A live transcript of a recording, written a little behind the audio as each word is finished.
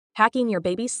Hacking your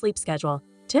baby's sleep schedule.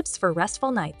 Tips for restful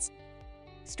nights.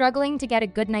 Struggling to get a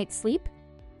good night's sleep?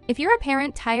 If you're a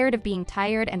parent tired of being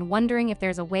tired and wondering if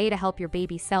there's a way to help your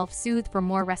baby self-soothe for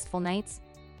more restful nights,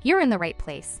 you're in the right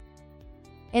place.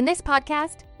 In this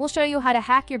podcast, we'll show you how to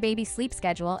hack your baby's sleep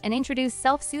schedule and introduce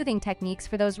self-soothing techniques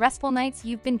for those restful nights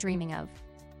you've been dreaming of.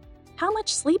 How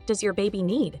much sleep does your baby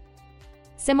need?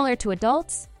 Similar to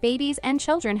adults, babies and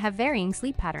children have varying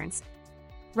sleep patterns.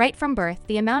 Right from birth,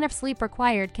 the amount of sleep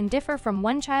required can differ from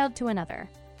one child to another.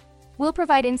 We'll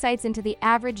provide insights into the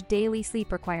average daily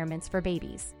sleep requirements for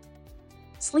babies.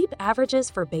 Sleep averages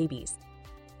for babies.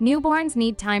 Newborns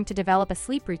need time to develop a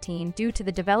sleep routine due to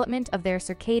the development of their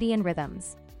circadian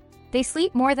rhythms. They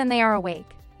sleep more than they are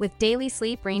awake, with daily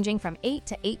sleep ranging from 8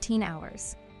 to 18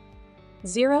 hours.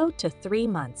 0 to 3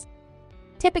 months.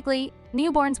 Typically,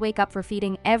 newborns wake up for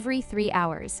feeding every 3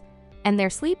 hours, and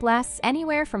their sleep lasts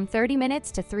anywhere from 30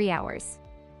 minutes to 3 hours.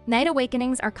 Night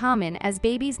awakenings are common as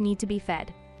babies need to be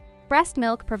fed. Breast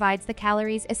milk provides the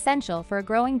calories essential for a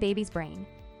growing baby's brain.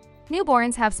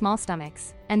 Newborns have small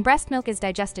stomachs, and breast milk is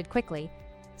digested quickly,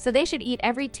 so they should eat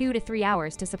every 2 to 3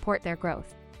 hours to support their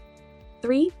growth.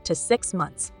 3 to 6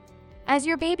 months. As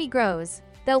your baby grows,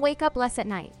 they'll wake up less at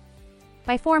night.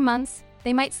 By 4 months,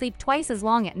 they might sleep twice as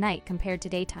long at night compared to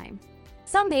daytime.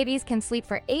 Some babies can sleep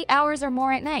for 8 hours or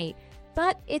more at night,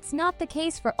 but it's not the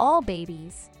case for all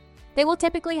babies. They will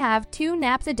typically have 2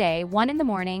 naps a day, 1 in the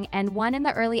morning and 1 in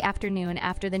the early afternoon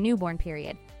after the newborn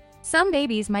period. Some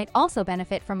babies might also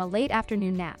benefit from a late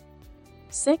afternoon nap.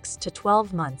 6 to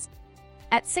 12 months.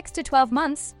 At 6 to 12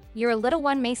 months, your little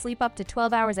one may sleep up to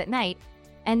 12 hours at night,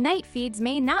 and night feeds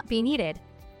may not be needed.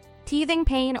 Teething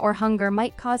pain or hunger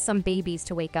might cause some babies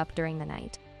to wake up during the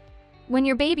night. When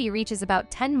your baby reaches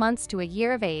about 10 months to a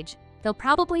year of age, they'll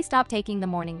probably stop taking the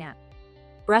morning nap.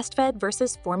 Breastfed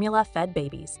versus formula-fed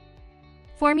babies.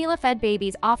 Formula-fed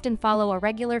babies often follow a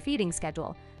regular feeding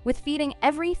schedule, with feeding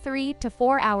every 3 to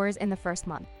 4 hours in the first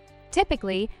month.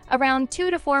 Typically, around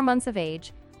 2 to 4 months of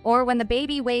age, or when the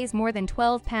baby weighs more than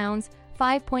 12 pounds,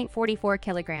 5.44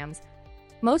 kilograms.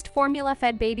 Most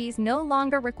formula-fed babies no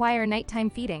longer require nighttime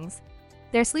feedings.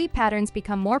 Their sleep patterns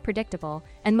become more predictable,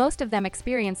 and most of them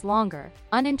experience longer,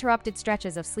 uninterrupted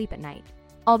stretches of sleep at night,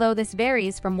 although this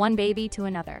varies from one baby to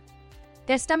another.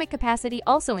 Their stomach capacity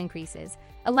also increases,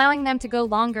 allowing them to go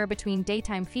longer between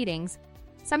daytime feedings,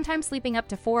 sometimes sleeping up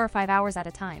to 4 or 5 hours at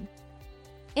a time.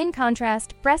 In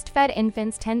contrast, breastfed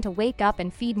infants tend to wake up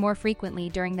and feed more frequently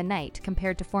during the night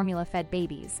compared to formula-fed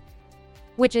babies,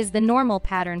 which is the normal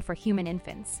pattern for human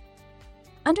infants.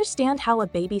 Understand how a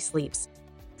baby sleeps.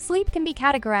 Sleep can be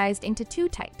categorized into 2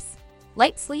 types: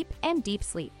 light sleep and deep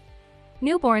sleep.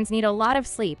 Newborns need a lot of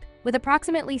sleep, with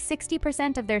approximately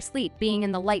 60% of their sleep being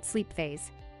in the light sleep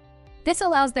phase. This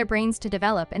allows their brains to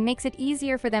develop and makes it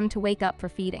easier for them to wake up for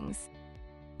feedings.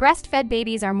 Breastfed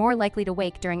babies are more likely to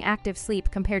wake during active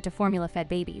sleep compared to formula-fed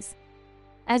babies.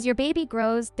 As your baby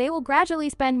grows, they will gradually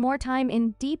spend more time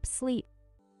in deep sleep.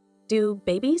 Do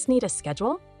babies need a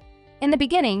schedule? In the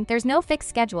beginning, there's no fixed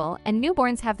schedule, and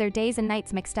newborns have their days and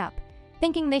nights mixed up,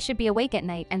 thinking they should be awake at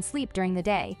night and sleep during the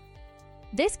day.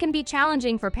 This can be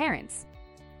challenging for parents.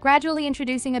 Gradually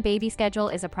introducing a baby schedule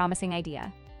is a promising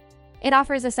idea. It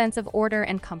offers a sense of order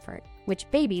and comfort, which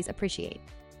babies appreciate.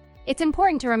 It's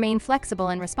important to remain flexible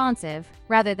and responsive,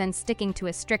 rather than sticking to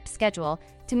a strict schedule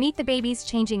to meet the baby's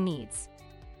changing needs.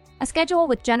 A schedule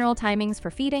with general timings for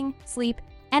feeding, sleep,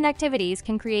 and activities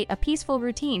can create a peaceful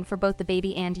routine for both the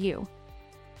baby and you.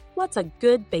 What's a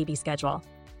good baby schedule?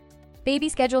 Baby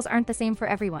schedules aren't the same for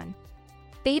everyone.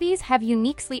 Babies have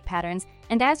unique sleep patterns,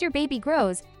 and as your baby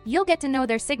grows, you'll get to know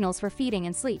their signals for feeding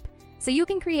and sleep, so you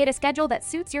can create a schedule that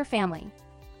suits your family.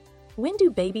 When do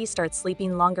babies start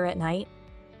sleeping longer at night?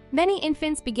 Many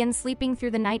infants begin sleeping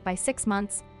through the night by 6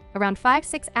 months, around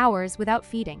 5-6 hours without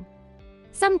feeding.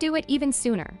 Some do it even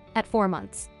sooner, at 4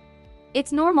 months.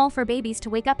 It's normal for babies to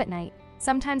wake up at night,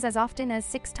 sometimes as often as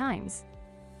 6 times.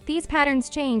 These patterns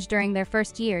change during their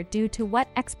first year due to what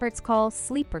experts call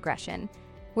sleep regression,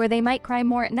 where they might cry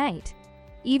more at night,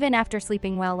 even after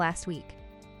sleeping well last week.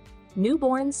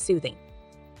 Newborn soothing.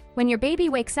 When your baby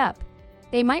wakes up,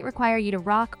 they might require you to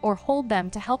rock or hold them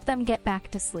to help them get back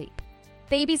to sleep.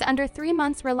 Babies under 3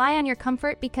 months rely on your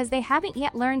comfort because they haven't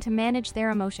yet learned to manage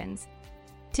their emotions.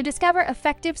 To discover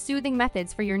effective soothing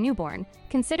methods for your newborn,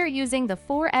 consider using the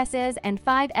 4 S's and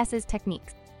 5 S's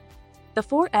techniques. The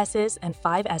 4 S's and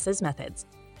 5 S's methods.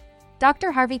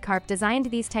 Dr. Harvey Karp designed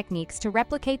these techniques to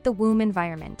replicate the womb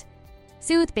environment,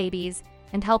 soothe babies,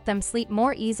 and help them sleep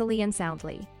more easily and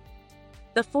soundly.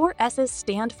 The 4 S's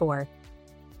stand for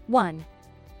 1.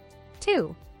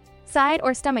 2. Side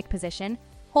or stomach position,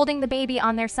 holding the baby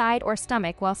on their side or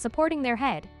stomach while supporting their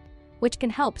head, which can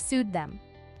help soothe them.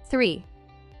 3.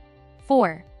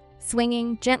 4.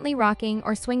 Swinging, gently rocking,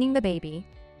 or swinging the baby,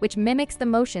 which mimics the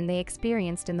motion they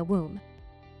experienced in the womb.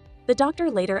 The doctor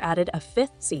later added a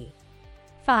fifth C.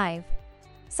 5.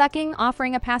 Sucking,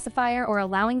 offering a pacifier or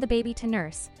allowing the baby to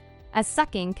nurse, as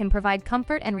sucking can provide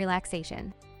comfort and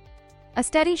relaxation. A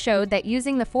study showed that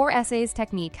using the 4 S's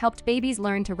technique helped babies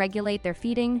learn to regulate their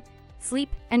feeding, sleep,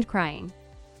 and crying.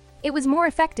 It was more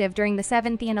effective during the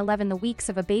 7th and 11th weeks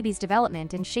of a baby's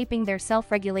development in shaping their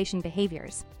self-regulation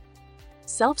behaviors.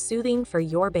 Self-soothing for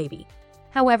your baby.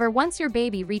 However, once your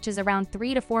baby reaches around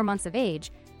 3 to 4 months of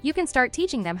age, you can start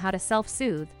teaching them how to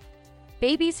self-soothe.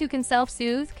 Babies who can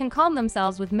self-soothe can calm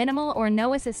themselves with minimal or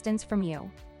no assistance from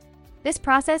you. This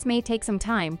process may take some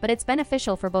time, but it's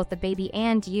beneficial for both the baby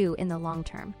and you in the long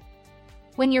term.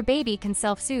 When your baby can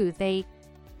self-soothe, they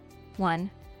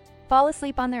 1. Fall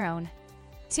asleep on their own.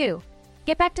 2.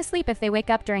 Get back to sleep if they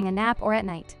wake up during a nap or at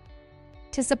night.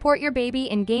 To support your baby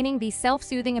in gaining these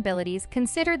self-soothing abilities,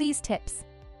 consider these tips.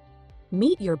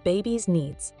 Meet your baby's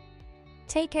needs.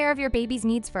 Take care of your baby's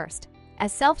needs first,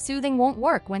 as self-soothing won't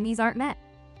work when these aren't met.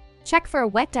 Check for a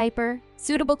wet diaper,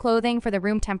 suitable clothing for the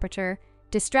room temperature,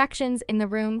 distractions in the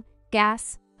room,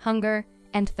 gas, hunger,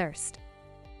 and thirst.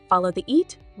 Follow the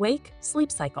eat, wake,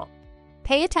 sleep cycle.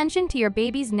 Pay attention to your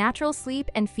baby's natural sleep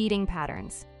and feeding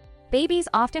patterns. Babies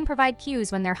often provide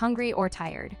cues when they're hungry or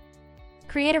tired.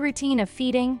 Create a routine of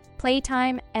feeding,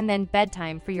 playtime, and then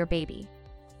bedtime for your baby.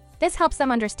 This helps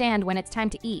them understand when it's time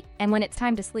to eat and when it's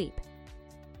time to sleep.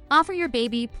 Offer your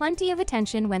baby plenty of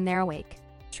attention when they're awake.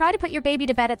 Try to put your baby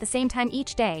to bed at the same time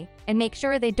each day and make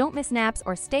sure they don't miss naps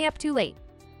or stay up too late.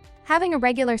 Having a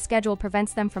regular schedule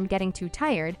prevents them from getting too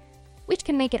tired, which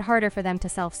can make it harder for them to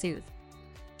self-soothe.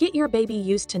 Get your baby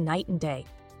used to night and day.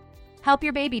 Help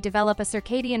your baby develop a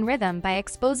circadian rhythm by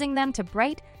exposing them to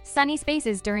bright, sunny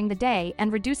spaces during the day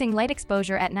and reducing light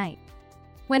exposure at night.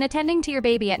 When attending to your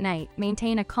baby at night,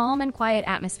 maintain a calm and quiet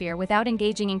atmosphere without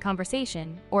engaging in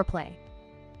conversation or play.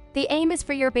 The aim is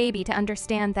for your baby to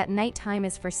understand that nighttime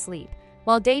is for sleep,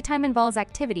 while daytime involves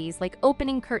activities like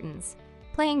opening curtains,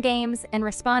 playing games, and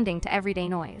responding to everyday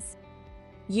noise.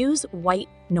 Use white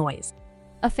noise.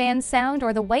 A fan's sound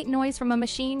or the white noise from a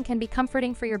machine can be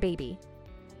comforting for your baby.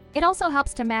 It also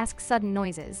helps to mask sudden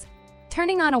noises.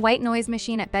 Turning on a white noise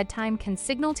machine at bedtime can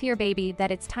signal to your baby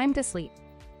that it's time to sleep.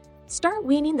 Start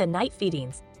weaning the night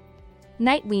feedings.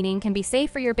 Night weaning can be safe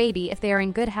for your baby if they are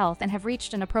in good health and have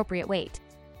reached an appropriate weight.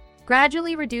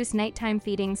 Gradually reduce nighttime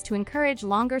feedings to encourage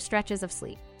longer stretches of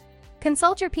sleep.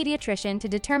 Consult your pediatrician to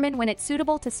determine when it's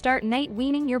suitable to start night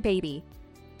weaning your baby.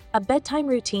 A bedtime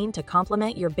routine to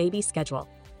complement your baby's schedule.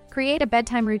 Create a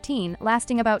bedtime routine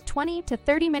lasting about 20 to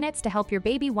 30 minutes to help your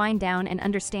baby wind down and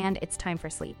understand it's time for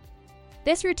sleep.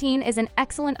 This routine is an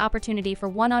excellent opportunity for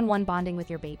one-on-one bonding with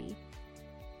your baby.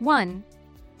 1.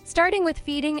 Starting with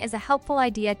feeding is a helpful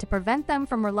idea to prevent them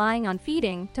from relying on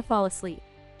feeding to fall asleep.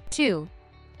 2.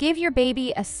 Give your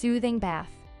baby a soothing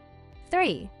bath.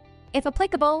 3. If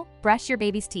applicable, brush your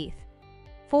baby's teeth.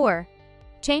 4.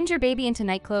 Change your baby into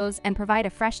night clothes and provide a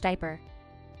fresh diaper.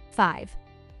 5.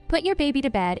 Put your baby to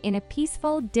bed in a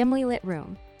peaceful, dimly lit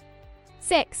room.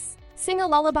 6. Sing a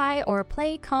lullaby or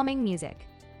play calming music.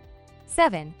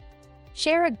 7.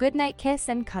 Share a goodnight kiss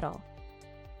and cuddle.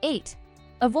 8.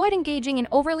 Avoid engaging in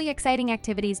overly exciting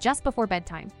activities just before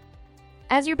bedtime.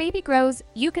 As your baby grows,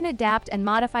 you can adapt and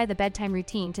modify the bedtime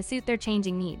routine to suit their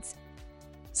changing needs.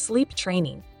 Sleep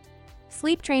training.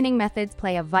 Sleep training methods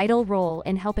play a vital role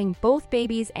in helping both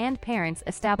babies and parents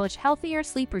establish healthier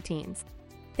sleep routines.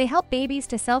 They help babies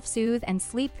to self-soothe and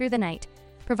sleep through the night,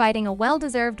 providing a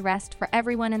well-deserved rest for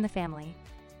everyone in the family.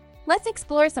 Let's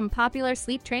explore some popular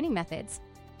sleep training methods.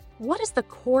 What is the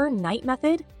core night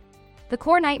method? The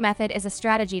core night method is a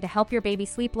strategy to help your baby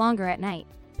sleep longer at night,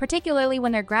 particularly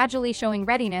when they're gradually showing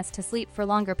readiness to sleep for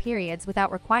longer periods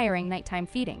without requiring nighttime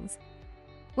feedings.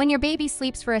 When your baby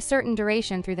sleeps for a certain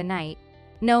duration through the night,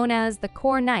 known as the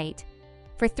core night,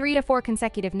 for 3 to 4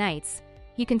 consecutive nights,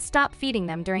 you can stop feeding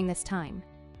them during this time.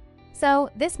 So,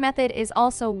 this method is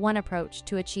also one approach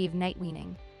to achieve night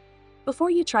weaning. Before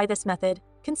you try this method,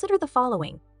 consider the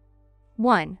following.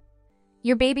 1.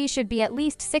 Your baby should be at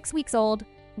least 6 weeks old,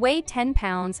 weigh 10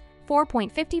 pounds,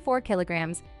 4.54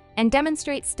 kilograms, and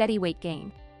demonstrate steady weight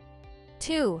gain.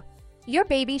 2. Your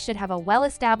baby should have a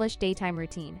well-established daytime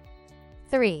routine.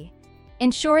 3.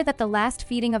 Ensure that the last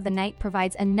feeding of the night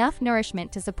provides enough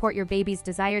nourishment to support your baby's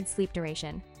desired sleep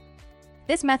duration.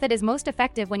 This method is most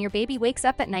effective when your baby wakes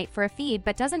up at night for a feed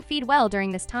but doesn't feed well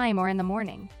during this time or in the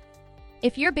morning.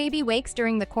 If your baby wakes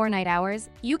during the core night hours,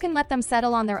 you can let them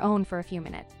settle on their own for a few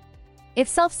minutes. If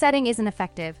self-setting isn't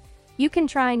effective, you can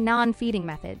try non-feeding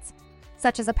methods,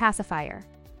 such as a pacifier,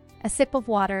 a sip of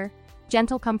water,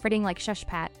 gentle comforting like shush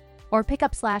pat, or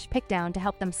pick-up/pick down to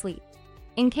help them sleep.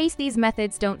 In case these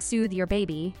methods don't soothe your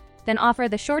baby, then offer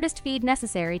the shortest feed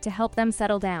necessary to help them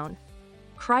settle down.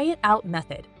 Cry it out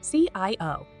method,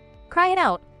 CIO. Cry it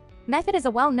out method is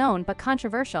a well-known but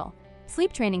controversial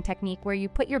sleep training technique where you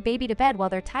put your baby to bed while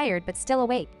they're tired but still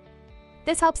awake.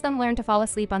 This helps them learn to fall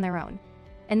asleep on their own,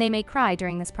 and they may cry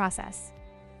during this process.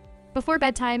 Before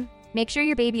bedtime, make sure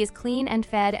your baby is clean and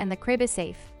fed and the crib is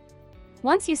safe.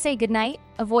 Once you say goodnight,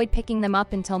 avoid picking them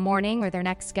up until morning or their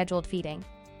next scheduled feeding.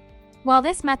 While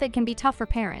this method can be tough for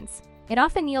parents, it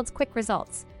often yields quick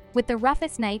results, with the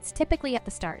roughest nights typically at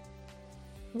the start.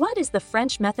 What is the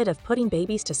French method of putting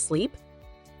babies to sleep?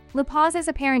 Le pause is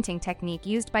a parenting technique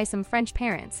used by some French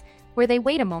parents, where they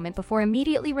wait a moment before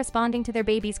immediately responding to their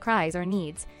baby's cries or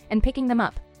needs and picking them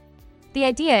up. The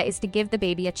idea is to give the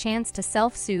baby a chance to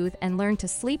self-soothe and learn to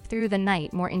sleep through the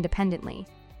night more independently.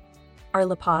 Are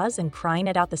le pause and crying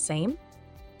it out the same?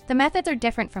 The methods are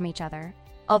different from each other,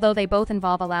 although they both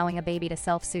involve allowing a baby to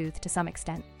self-soothe to some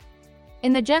extent.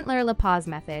 In the gentler le pause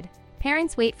method,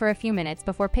 parents wait for a few minutes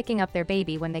before picking up their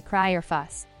baby when they cry or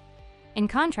fuss. In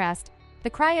contrast, the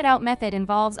cry it out method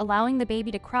involves allowing the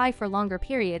baby to cry for longer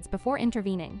periods before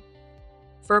intervening.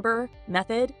 Ferber,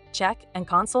 method, check, and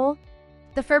console?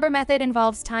 The Ferber method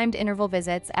involves timed interval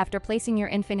visits after placing your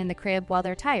infant in the crib while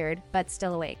they're tired but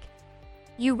still awake.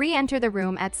 You re-enter the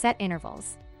room at set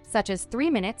intervals, such as 3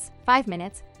 minutes, 5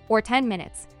 minutes, or 10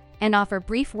 minutes, and offer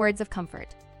brief words of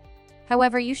comfort.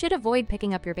 However, you should avoid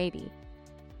picking up your baby.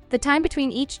 The time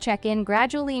between each check-in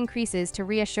gradually increases to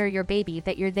reassure your baby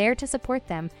that you're there to support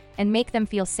them and make them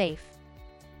feel safe.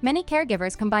 Many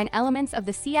caregivers combine elements of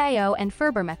the CIO and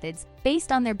Ferber methods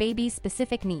based on their baby's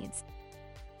specific needs.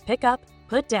 Pick up,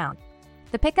 put down.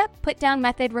 The pick-up, put-down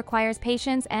method requires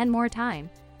patience and more time,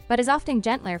 but is often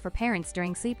gentler for parents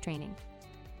during sleep training.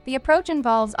 The approach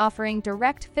involves offering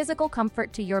direct physical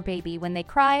comfort to your baby when they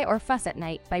cry or fuss at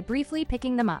night by briefly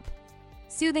picking them up,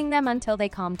 soothing them until they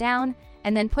calm down,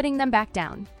 and then putting them back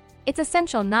down. It's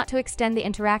essential not to extend the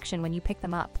interaction when you pick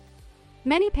them up.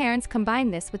 Many parents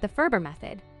combine this with the Ferber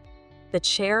method. The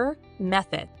chair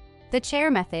method. The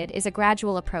chair method is a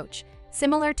gradual approach,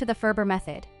 similar to the Ferber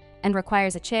method, and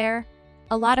requires a chair,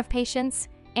 a lot of patience,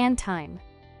 and time.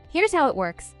 Here's how it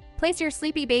works. Place your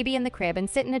sleepy baby in the crib and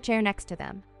sit in a chair next to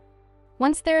them.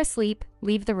 Once they're asleep,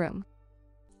 leave the room.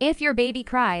 If your baby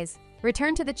cries,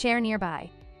 return to the chair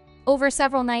nearby. Over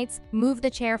several nights, move the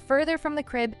chair further from the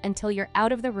crib until you're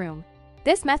out of the room.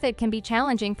 This method can be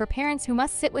challenging for parents who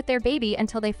must sit with their baby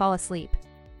until they fall asleep.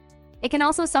 It can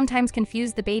also sometimes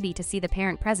confuse the baby to see the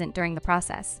parent present during the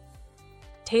process.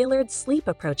 Tailored sleep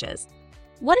approaches.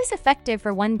 What is effective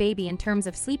for one baby in terms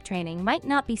of sleep training might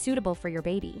not be suitable for your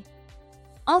baby.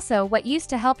 Also, what used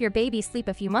to help your baby sleep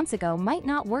a few months ago might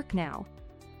not work now.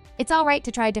 It's all right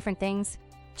to try different things,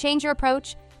 change your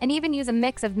approach, and even use a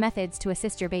mix of methods to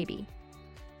assist your baby.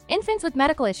 Infants with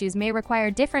medical issues may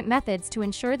require different methods to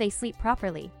ensure they sleep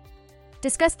properly.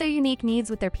 Discuss their unique needs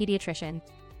with their pediatrician.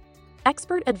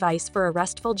 Expert advice for a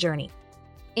restful journey.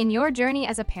 In your journey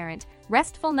as a parent,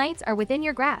 restful nights are within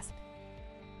your grasp.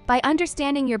 By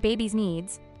understanding your baby's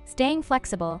needs, staying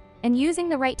flexible, and using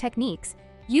the right techniques,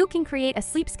 you can create a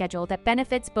sleep schedule that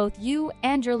benefits both you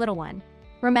and your little one.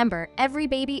 Remember, every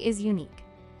baby is unique.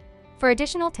 For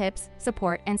additional tips,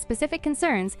 support, and specific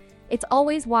concerns, it's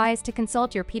always wise to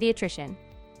consult your pediatrician.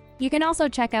 You can also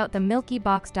check out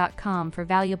themilkybox.com for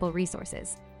valuable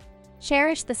resources.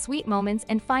 Cherish the sweet moments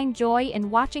and find joy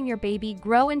in watching your baby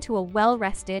grow into a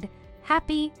well-rested,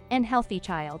 happy, and healthy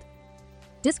child.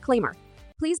 Disclaimer.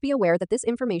 Please be aware that this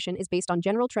information is based on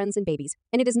general trends in babies,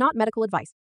 and it is not medical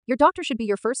advice. Your doctor should be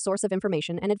your first source of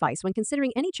information and advice when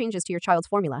considering any changes to your child's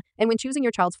formula and when choosing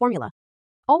your child's formula.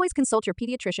 Always consult your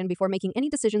pediatrician before making any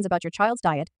decisions about your child's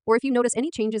diet or if you notice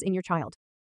any changes in your child.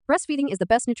 Breastfeeding is the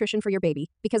best nutrition for your baby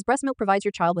because breast milk provides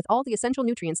your child with all the essential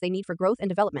nutrients they need for growth and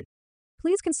development.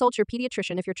 Please consult your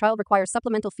pediatrician if your child requires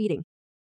supplemental feeding.